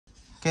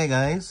Okay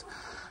guys,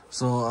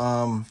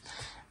 so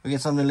we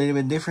get something a little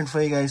bit different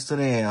for you guys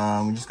today.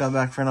 We just got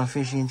back from a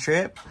fishing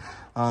trip.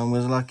 We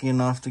was lucky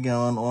enough to get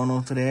on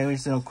Ono today. We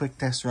just did a quick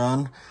test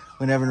run.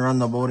 We never run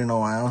the boat in a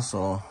while,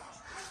 so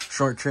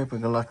short trip. We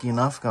got lucky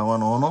enough, got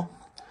one Ono.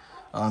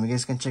 You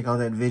guys can check out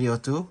that video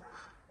too.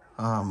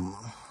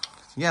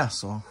 Yeah,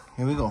 so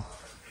here we go.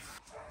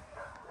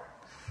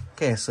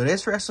 Okay, so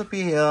this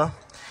recipe here,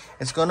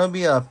 it's gonna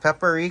be a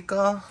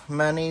paprika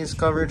mayonnaise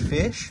covered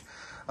fish.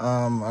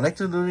 I like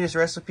to do this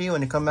recipe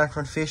when you come back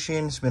from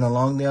fishing. It's been a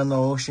long day on the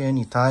ocean,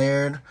 you're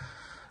tired.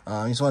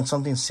 You just want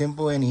something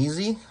simple and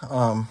easy.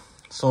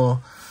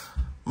 So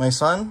my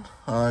son,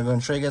 I'm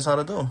gonna show you guys how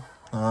to do.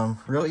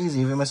 Real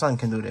easy, even my son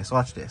can do this.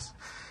 Watch this.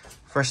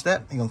 First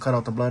step, you're gonna cut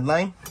out the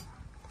bloodline.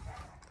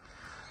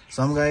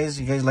 Some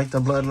guys, you guys like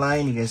the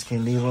bloodline, you guys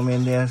can leave them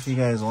in there if you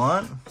guys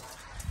want.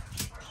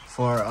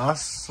 For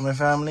us, my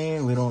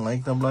family, we don't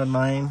like the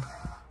bloodline,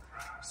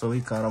 so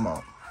we cut them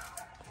out.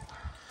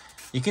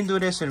 You can do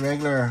this with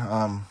regular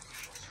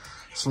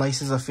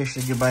slices of fish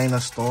that you buy in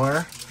a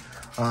store.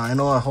 I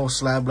know a whole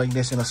slab like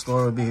this in a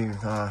store would be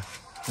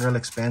real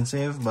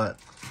expensive, but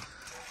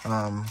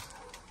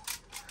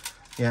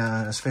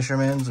yeah, as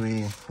fishermen,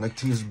 we like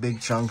to use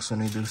big chunks when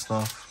we do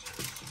stuff.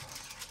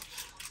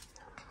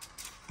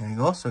 There you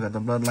go, so we got the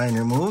bloodline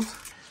removed.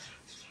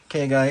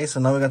 Okay guys, so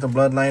now we got the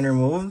bloodline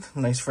removed.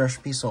 Nice fresh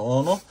piece of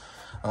Ono.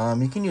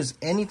 You can use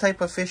any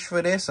type of fish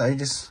for this.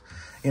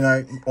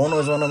 Ono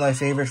is one of my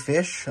favorite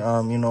fish.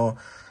 You know,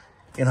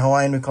 in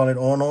Hawaiian we call it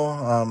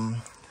Ono.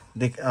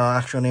 The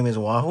actual name is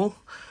Wahoo.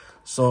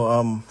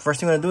 So first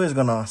thing I'm gonna do is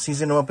gonna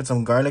season them up with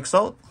some garlic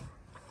salt.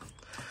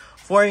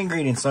 4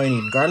 ingredients. So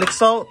you need garlic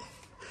salt,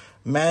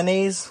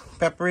 mayonnaise,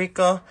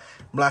 paprika,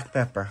 black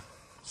pepper.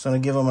 So I'm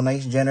gonna give them a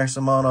nice generous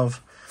amount of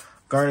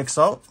garlic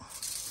salt.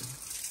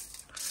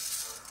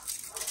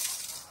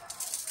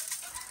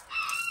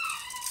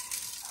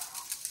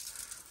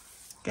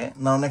 Okay,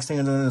 now next thing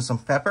I'm gonna do is some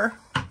pepper.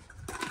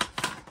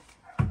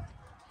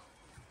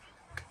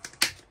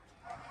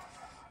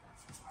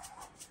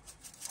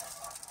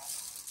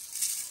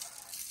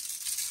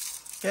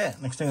 Okay,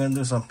 next thing I'm gonna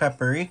do is some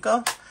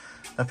paprika.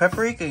 The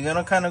paprika, you're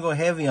gonna kind of go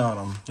heavy on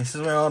them. This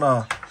is where all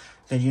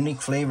the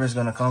unique flavor is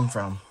gonna come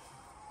from.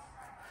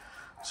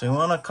 So you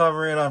wanna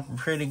cover it up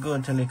pretty good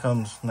until it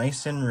comes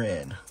nice and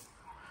red.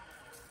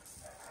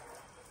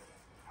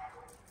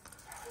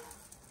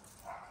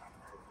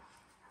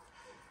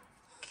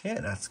 Okay,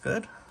 that's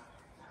good.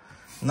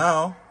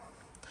 Now,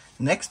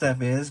 next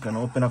step is gonna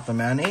open up the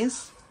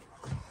mayonnaise.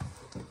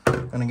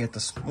 Gonna get the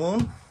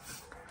spoon.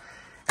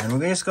 And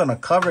we're just gonna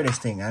cover this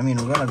thing. I mean,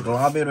 we're gonna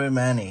glob it with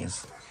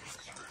mayonnaise.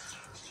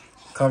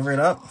 Cover it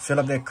up,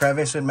 fill up that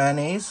crevice with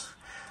mayonnaise.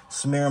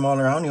 Smear them all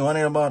around. You want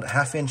it about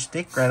 1/2 inch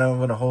thick right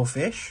over the whole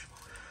fish.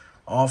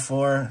 All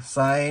 4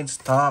 sides,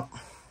 top.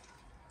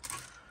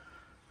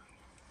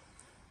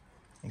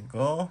 There you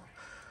go.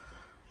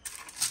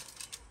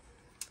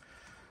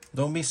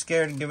 Don't be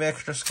scared to give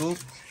extra scoop.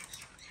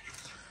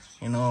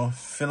 You know,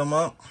 fill them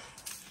up.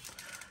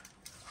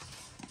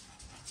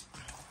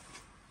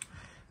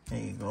 There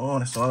you go.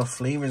 That's all the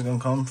flavor is gonna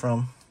come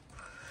from.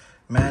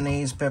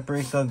 Mayonnaise,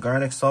 paprika,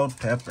 garlic, salt,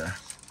 pepper.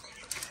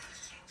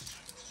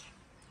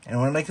 And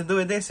what I like to do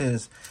with this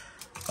is,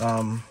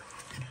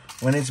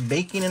 when it's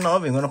baking in the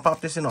oven, I'm gonna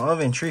pop this in the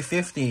oven,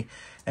 350.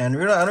 And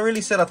really, I don't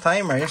really set a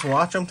timer. I just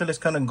watch them till it's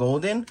kind of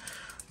golden.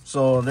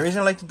 So the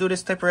reason I like to do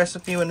this type of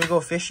recipe when we go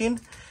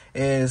fishing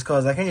is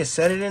because I can just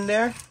set it in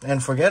there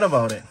and forget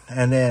about it,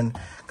 and then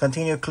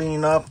continue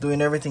cleaning up,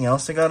 doing everything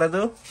else I gotta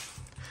do.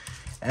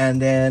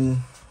 And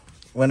then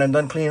when I'm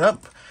done cleaning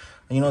up,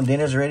 you know,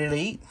 dinner's ready to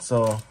eat.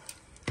 So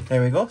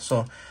there we go.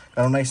 So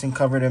got them nice and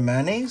covered in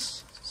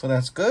mayonnaise, so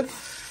that's good.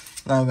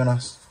 Now we're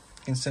gonna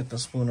set the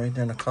spoon right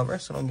there in the cover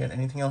so don't get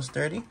anything else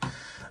dirty.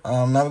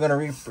 Now we're gonna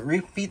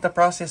repeat the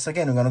process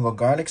again. We're gonna go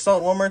garlic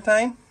salt one more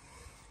time.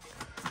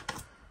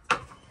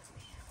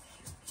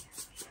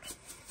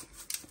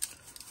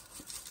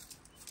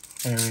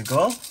 There we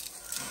go.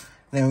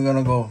 Then we're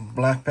gonna go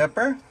black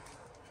pepper.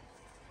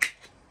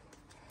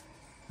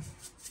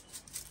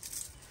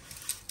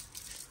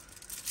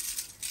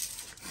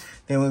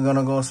 Then we're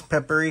gonna go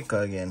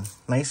paprika again.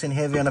 Nice and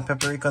heavy on the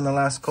paprika on the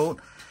last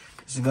coat.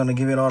 This is gonna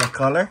give it all the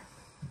color.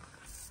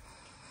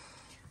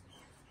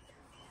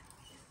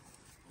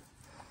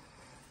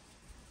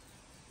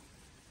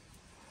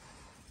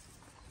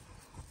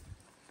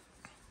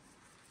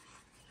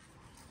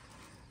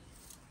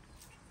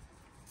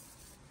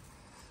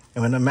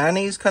 And when the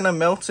mayonnaise kind of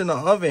melts in the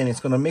oven, it's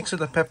going to mix with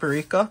the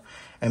paprika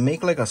and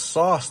make like a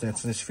sauce that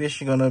this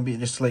fish is going to be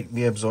just like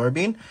be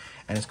absorbing.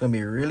 And it's going to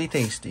be really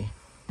tasty.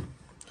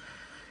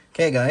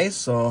 Okay guys,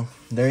 so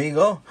there you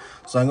go.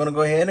 So I'm going to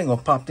go ahead and go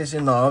pop this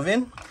in the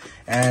oven.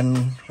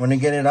 And when we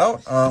get it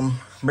out,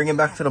 bring it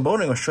back to the boat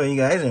and I'll show you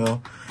guys and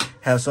we'll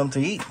have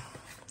something to eat.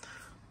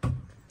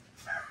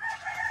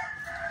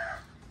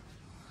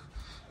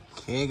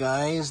 Okay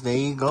guys, there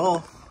you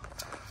go.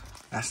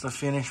 That's the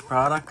finished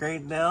product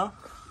right now.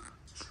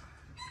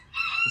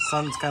 The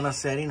sun's kind of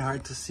setting,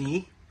 hard to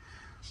see,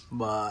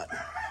 but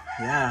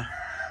yeah,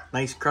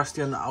 Nice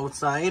crusty on the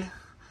outside.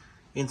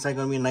 Inside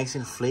gonna be nice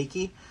and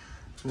flaky.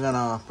 We're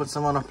gonna put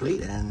some on a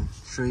plate and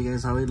show you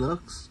guys how it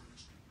looks.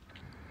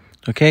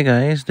 Okay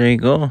guys, there you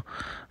go.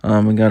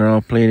 We got it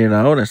all plated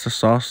out. That's the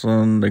sauce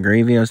on the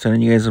gravy I was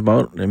telling you guys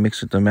about. They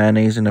mixed with the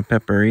mayonnaise and the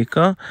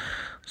paprika.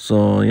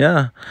 So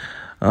yeah,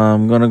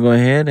 I'm gonna go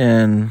ahead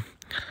and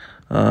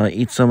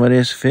eat some of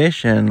this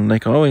fish. And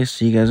like always,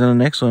 see you guys on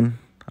the next one.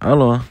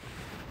 Aloha.